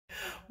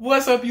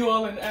What's up, you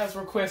all? And as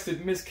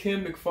requested, Miss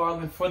Kim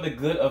McFarland, for the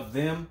good of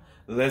them,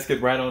 let's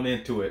get right on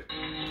into it.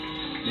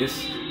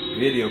 This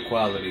video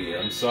quality,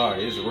 I'm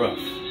sorry, it's rough.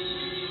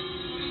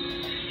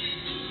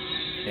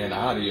 And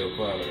audio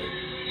quality.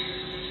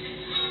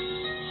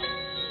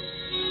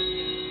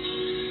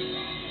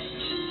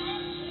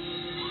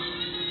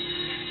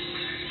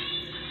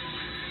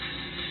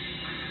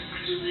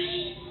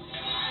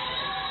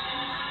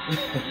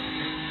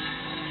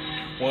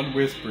 One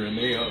whisper and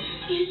they up.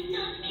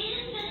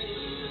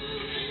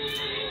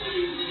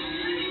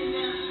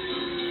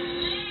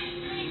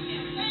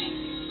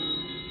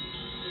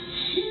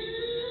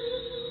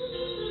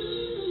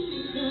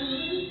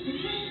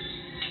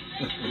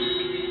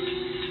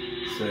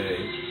 Say.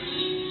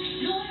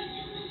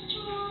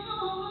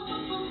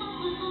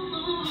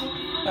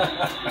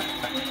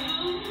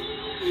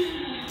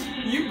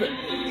 you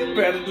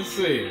better to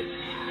say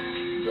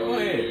it. Go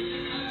ahead.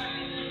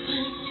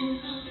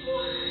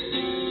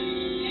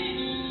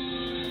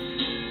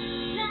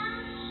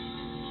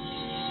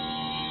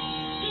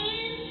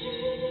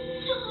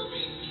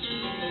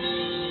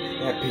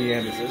 That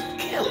pianist is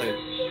killing.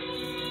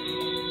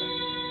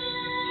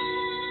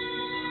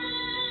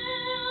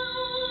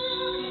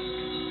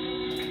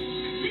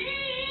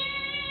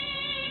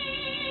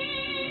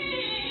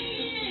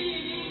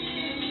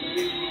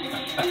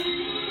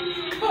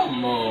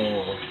 Come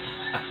on.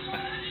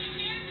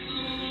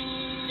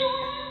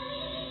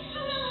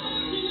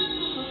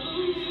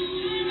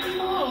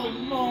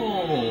 Come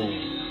on.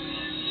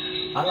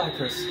 I like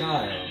her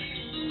style.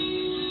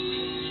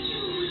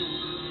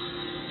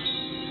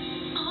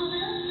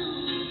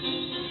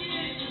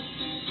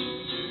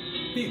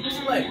 He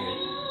playing.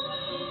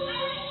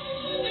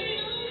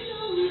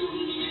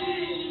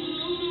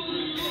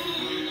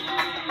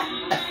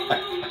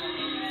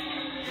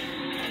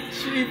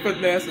 She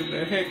finessing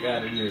the heck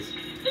out of this.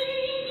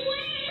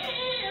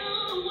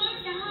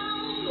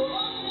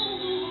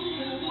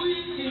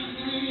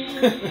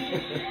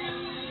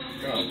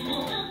 Come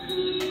on.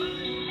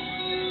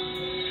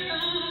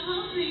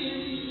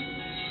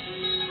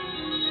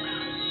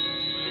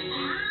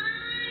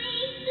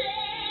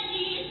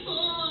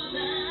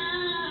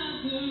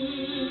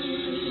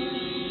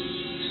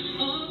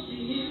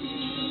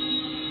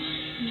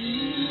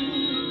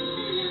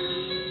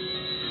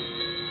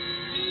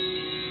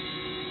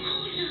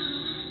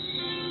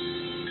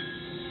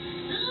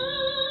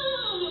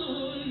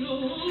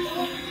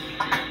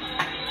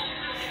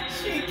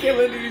 She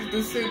killing these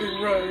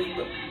descending runs.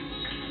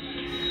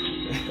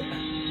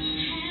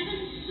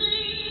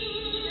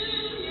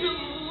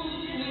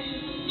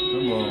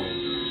 Come on.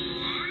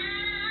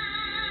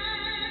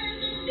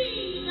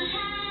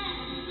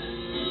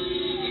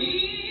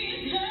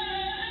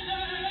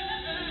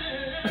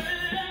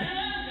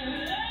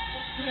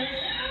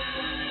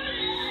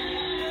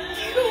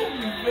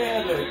 You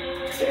better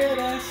tear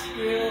that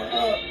scale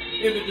up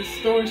in the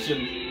distortion.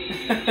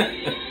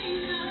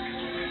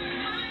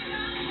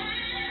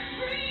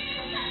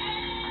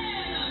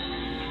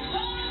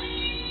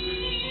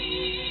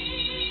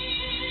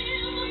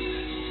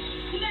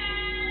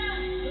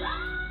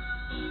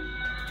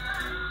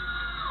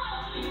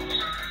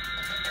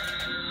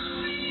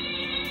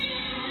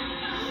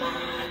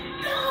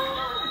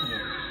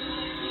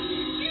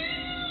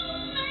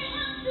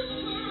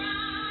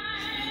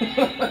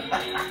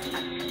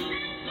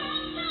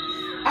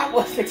 I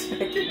wasn't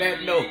expecting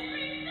that note,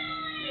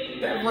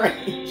 that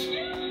range.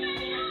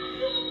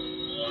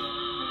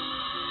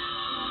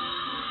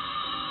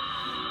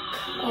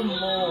 Come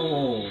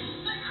on.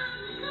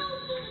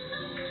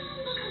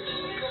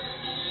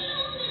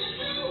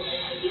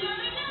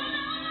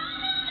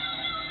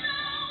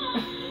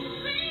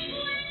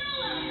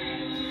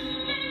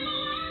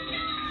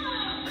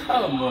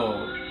 Come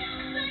on.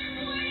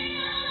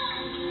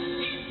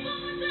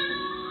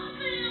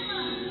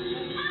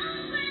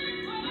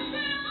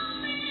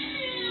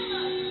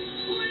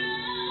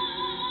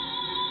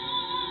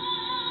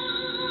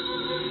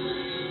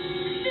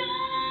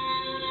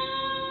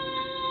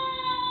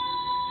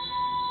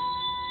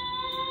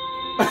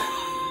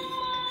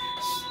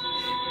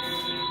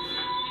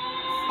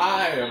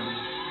 I am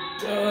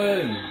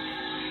done.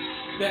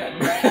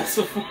 That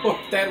reservoir,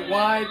 that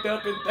wind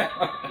up and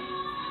down.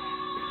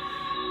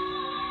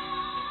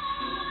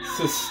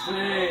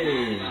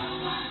 Sustain.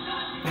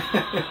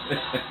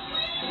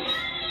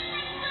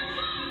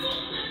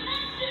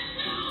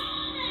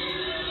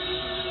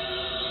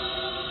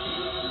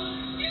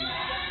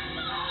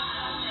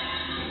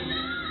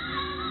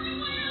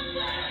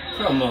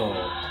 Come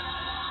on.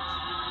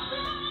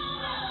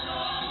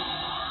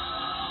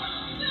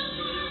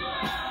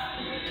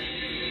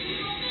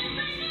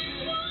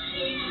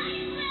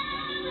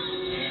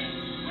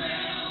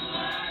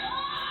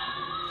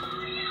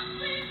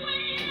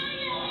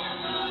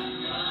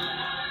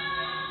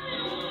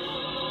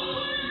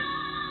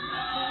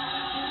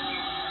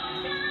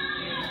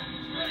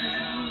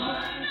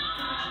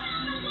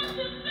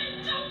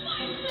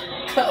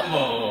 Come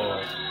on.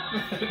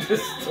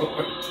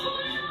 Distort.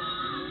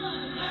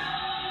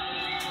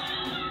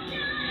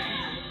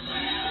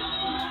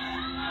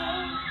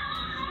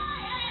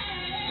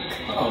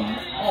 Come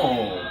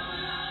on.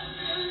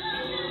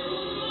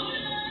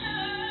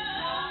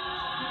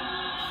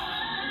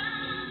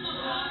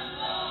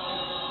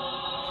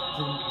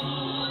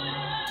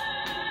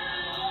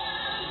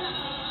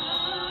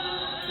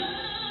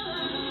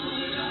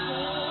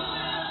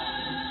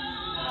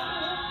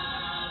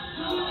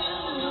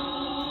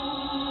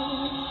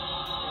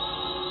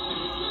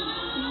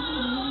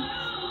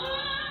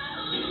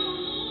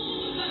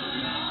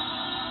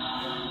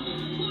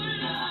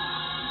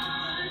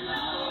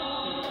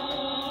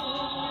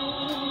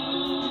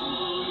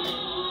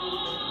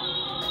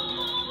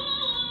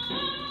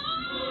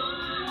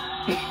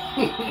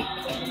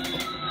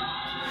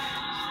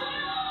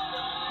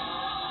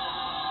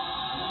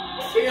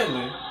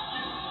 Killing.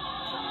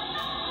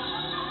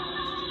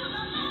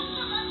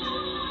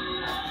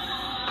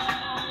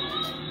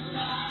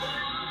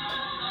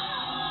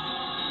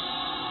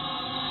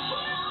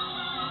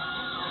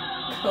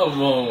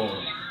 Come on.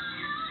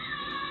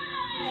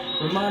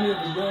 Remind me of a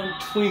young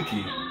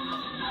Twinkie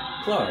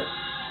Clark.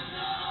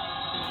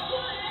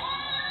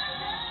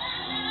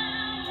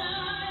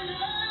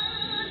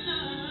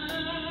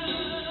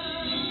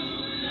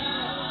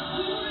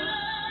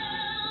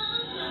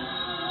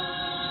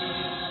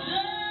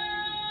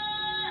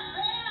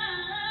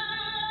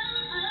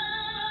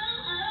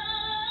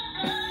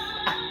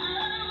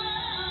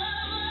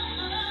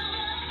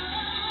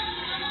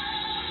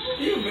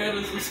 You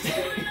better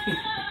sustain.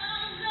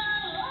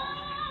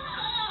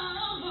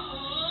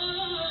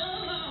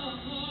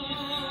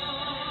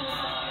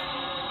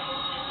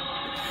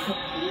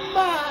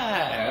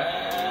 My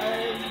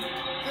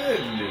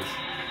goodness.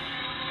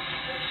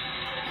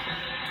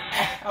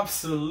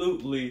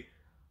 Absolutely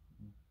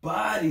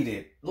bodied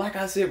it. Like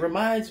I said,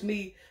 reminds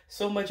me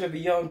so much of a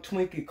young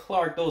Twinkie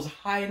Clark. Those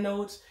high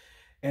notes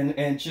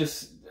and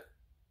just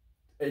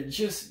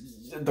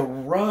the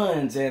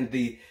runs and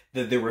the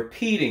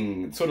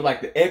repeating, sort of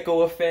like the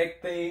echo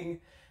effect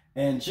thing,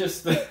 and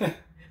just the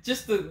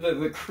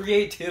the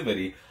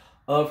creativity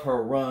of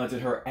her runs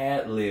and her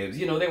ad-libs.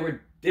 You know,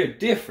 they're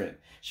different.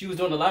 She was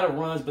doing a lot of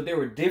runs, but they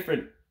were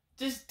different,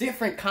 just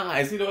different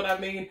kinds. You know what I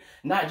mean?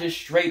 Not just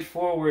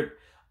straightforward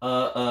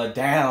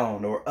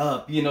down or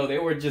up. You know, they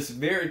were just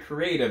very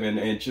creative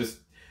and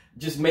just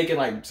making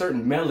like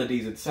certain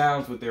melodies and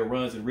sounds with their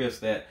runs and riffs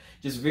that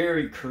just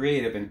very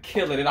creative and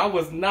killing it. I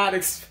was not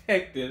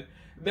expecting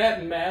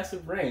that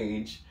massive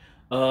range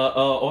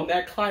on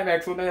that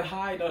climax, on that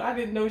high note. I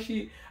didn't know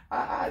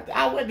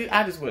I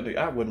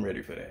wasn't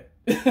ready for that.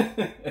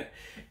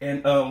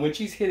 And when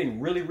she's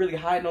hitting really, really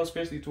high notes,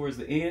 especially towards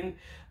the end,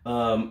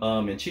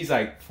 and she's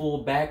like full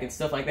back and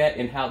stuff like that,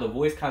 and how the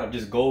voice kind of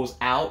just goes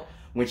out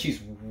when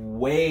she's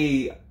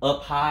way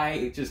up high,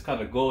 it just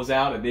kind of goes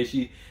out, and then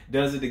she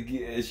does it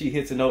again. She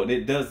hits a note,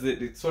 and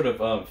it sort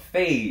of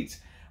fades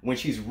when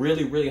she's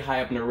really, really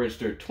high up in her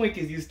register.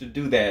 Twinkies used to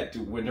do that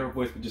when her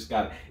voice would just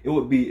it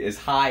would be as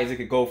high as it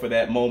could go for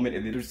that moment,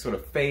 and then it would just sort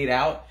of fade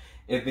out,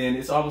 and then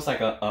it's almost like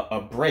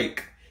a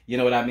break. You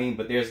know what I mean?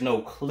 But there's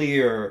no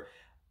clear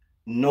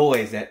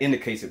noise that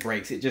indicates it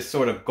breaks. It just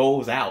sort of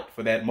goes out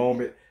for that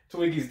moment.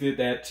 Twinkies did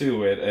that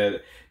too, and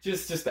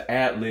just the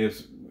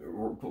ad-libs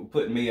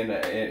put me in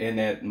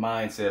that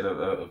mindset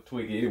of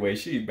Twinkie. Anyway,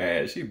 she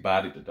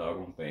bodied the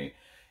doggone thing.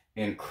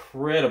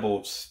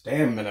 Incredible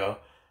stamina,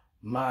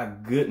 my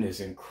goodness,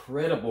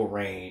 incredible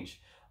range,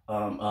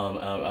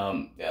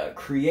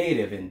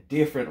 creative and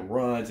different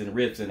runs and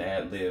riffs and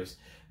ad-libs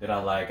that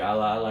I like. I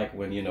like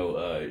when, you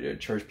know,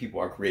 church people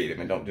are creative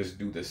and don't just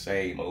do the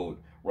same old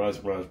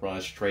runs,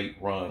 straight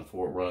run,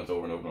 4 runs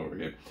over and over and over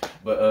again.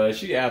 But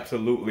she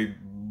absolutely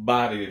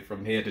bodied it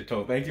from head to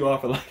toe. Thank you all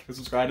for liking and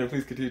subscribing.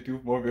 Please continue to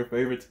do more of your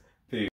favorites.